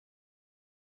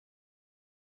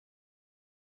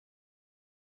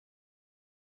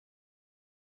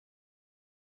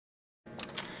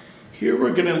Here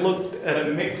we're going to look at a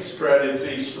mixed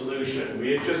strategy solution.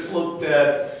 We had just looked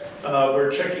at, we're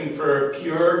checking for a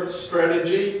pure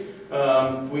strategy.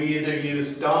 We either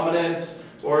used dominance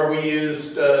or we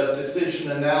used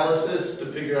decision analysis to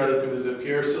figure out if there was a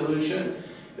pure solution.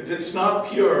 If it's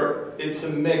not pure, it's a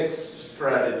mixed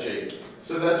strategy.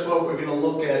 So that's what we're going to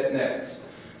look at next.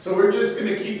 So we're just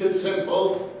going to keep it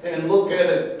simple and look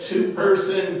at a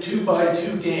two-person,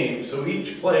 2x2 game. So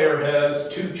each player has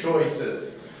two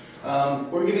choices.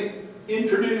 We're going to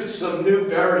introduce some new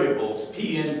variables,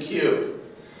 P and Q.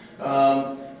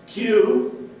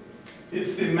 Q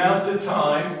is the amount of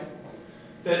time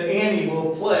that Annie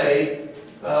will play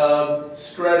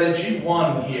strategy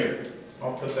 1 here.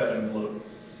 I'll put that in blue.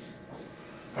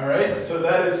 All right, so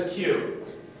that is Q.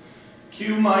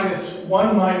 Q minus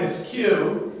 1 minus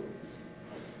Q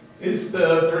is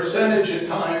the percentage of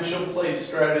time she'll play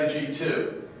strategy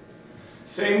 2.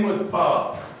 Same with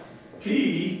Bob.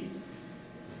 P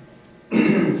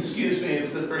excuse me,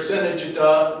 is the percentage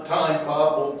of time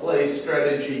Bob will play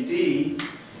strategy D,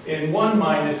 and 1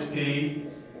 minus P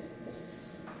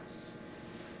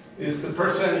is the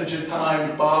percentage of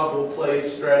time Bob will play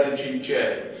strategy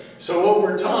J. So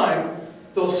over time,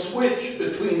 they'll switch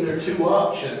between their two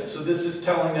options. So this is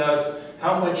telling us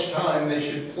how much time they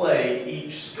should play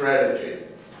each strategy.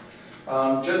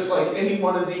 Just like any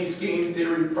one of these game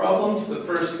theory problems, the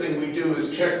first thing we do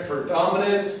is check for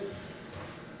dominance.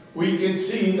 We can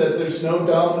see that there's no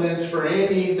dominance for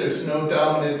Annie, there's no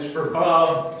dominance for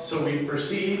Bob, so we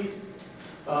proceed.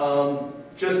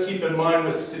 Just keep in mind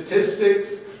with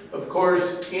statistics, of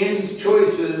course, Annie's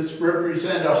choices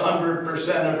represent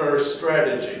 100% of our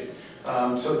strategy.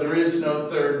 So there is no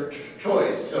third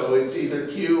choice, so it's either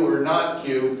Q or not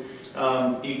Q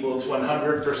equals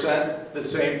 100%, the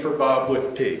same for Bob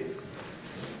with P.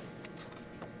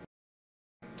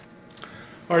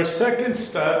 Our second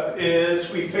step is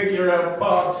we figure out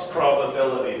Bob's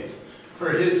probabilities for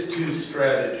his two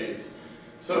strategies.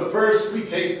 So first we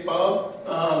take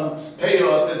Bob's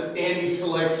payoff as Annie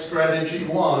selects strategy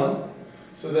 1.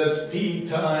 So that's P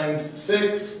times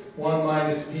 6, 1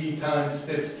 minus P times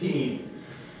 15,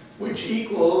 which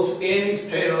equals Annie's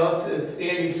payoff as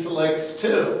Annie selects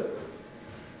 2,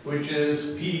 which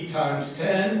is P times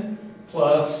 10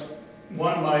 plus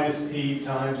 1 minus P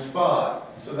times 5.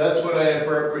 So that's what I have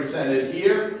represented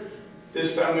here.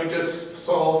 This time we just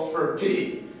solve for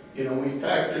P. You know, we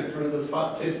factored through the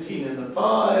 15 and the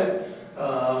 5.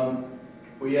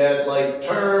 We add like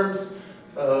terms.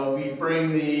 We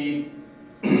bring the,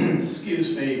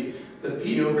 excuse me, the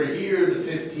P over here, the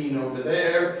 15 over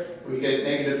there. We get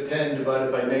negative 10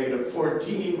 divided by negative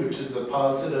 14, which is a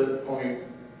positive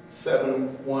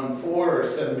 0.714 or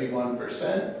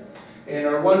 71%. And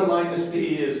our 1 minus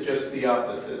P is just the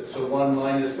opposite. So 1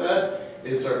 minus that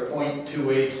is our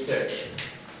 0.286.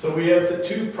 So we have the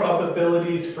two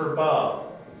probabilities for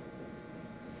Bob.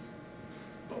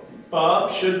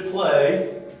 Bob should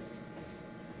play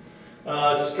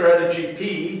strategy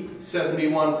P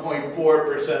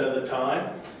 71.4% of the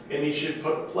time, and he should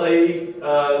play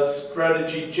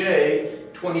strategy J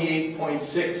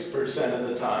 28.6% of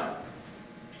the time.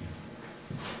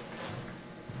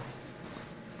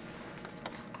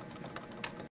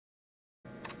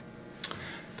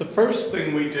 The first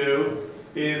thing we do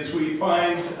is we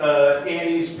find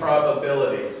Annie's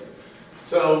probabilities.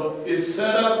 So it's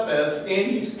set up as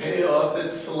Annie's payoff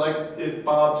if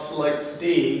Bob selects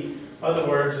D. In other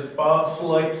words, if Bob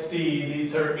selects D,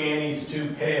 these are Annie's two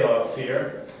payoffs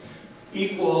here,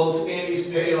 equals Annie's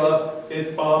payoff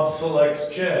if Bob selects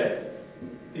J.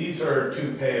 These are our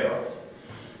two payoffs.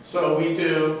 So we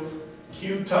do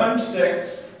Q times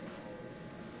 6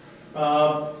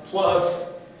 plus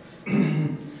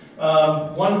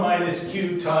 1 minus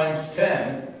Q times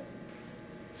 10.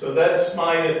 So that's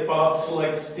my if Bob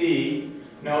selects D.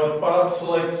 Now if Bob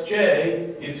selects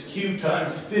J, it's Q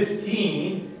times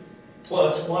 15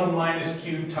 plus 1 minus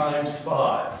Q times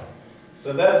 5.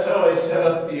 So that's how I set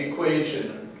up the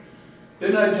equation.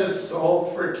 Then I just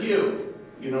solve for Q.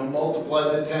 You know,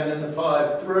 multiply the 10 and the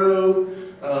 5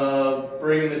 through,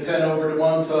 bring the 10 over to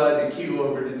one side, the Q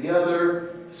over to the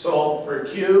other, solve for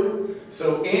Q.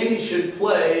 So Annie should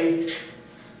play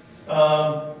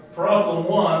problem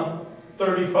 1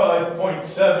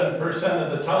 35.7%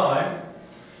 of the time,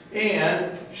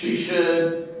 and she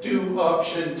should do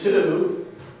option 2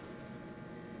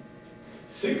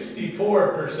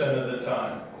 64% of the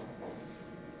time.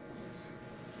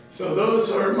 So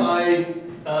those are my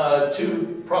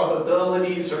two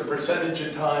probabilities or percentage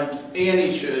of times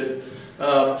Annie should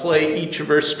play each of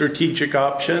her strategic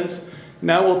options.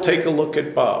 Now we'll take a look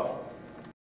at Bob.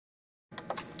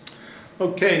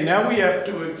 Okay, now we have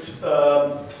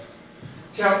to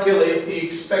calculate the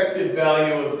expected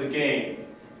value of the game.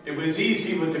 It was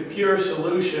easy with the pure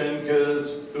solution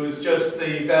because it was just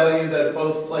the value that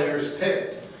both players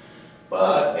picked.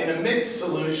 But in a mixed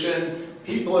solution,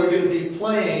 people are going to be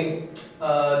playing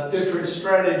different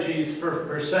strategies for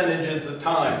percentages of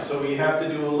time. So we have to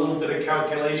do a little bit of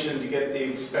calculation to get the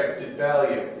expected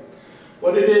value.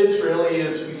 What it is really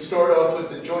is we start off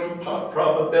with the joint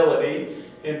probability,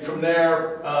 and from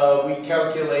there we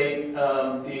calculate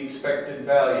the expected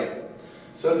value.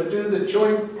 So to do the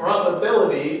joint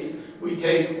probabilities, we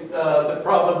take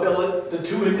the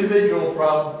two individual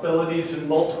probabilities and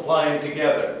multiply them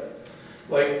together.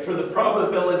 Like for the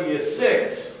probability of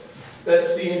 6,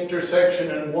 that's the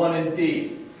intersection in 1 and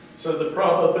D. So the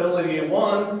probability of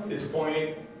 1 is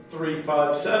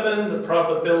 0.357, the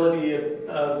probability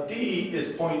of D is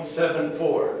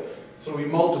 0.74. So we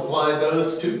multiply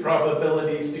those two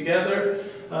probabilities together.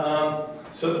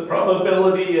 So the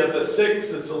probability of a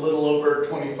 6 is a little over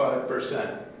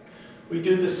 25%. We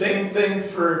do the same thing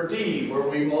for D, where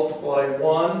we multiply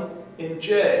 1 and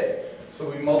J. So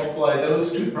we multiply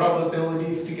those two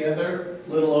probabilities together,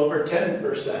 a little over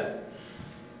 10%.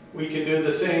 We can do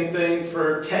the same thing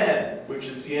for 10, which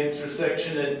is the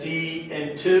intersection of D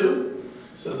and 2.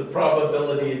 So the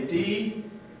probability of D,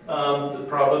 the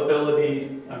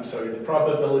probability of 2,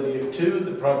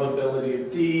 the probability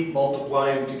of D,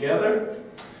 multiply them together.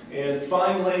 And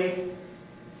finally,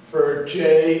 for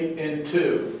J and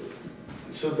 2.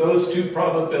 So those two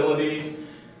probabilities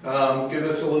give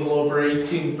us a little over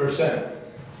 18%.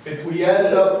 If we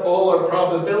added up all our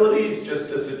probabilities,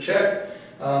 just as a check,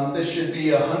 this should be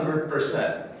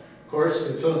 100%. Of course,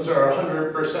 since those are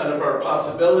 100% of our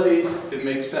possibilities, it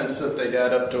makes sense that they'd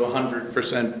add up to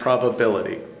 100%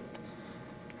 probability.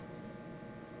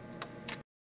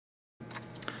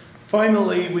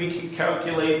 Finally, we can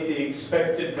calculate the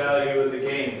expected value of the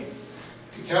game.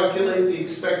 To calculate the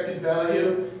expected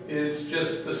value is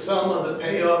just the sum of the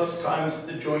payoffs times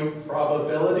the joint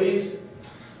probabilities.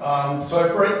 So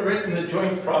I've written the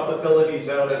joint probabilities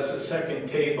out as a second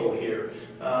table here,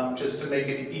 just to make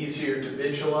it easier to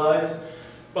visualize.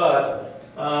 But,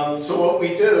 so what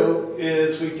we do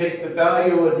is we take the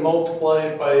value and multiply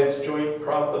it by its joint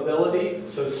probability.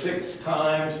 So 6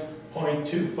 times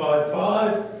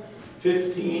 0.255,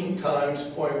 15 times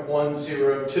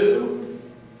 0.102,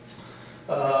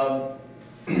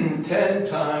 10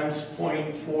 times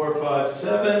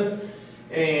 0.457,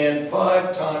 and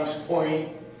 5 times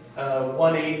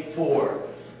 0.184.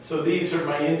 So these are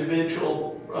my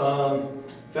individual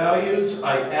values.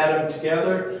 I add them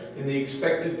together, and the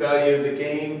expected value of the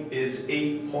game is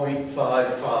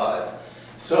 8.55.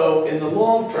 So in the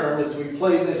long term, as we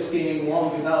play this game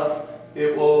long enough,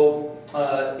 it will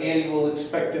Annie will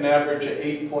expect an average of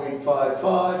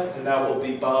 8.55, and that will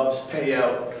be Bob's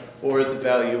payout or the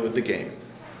value of the game.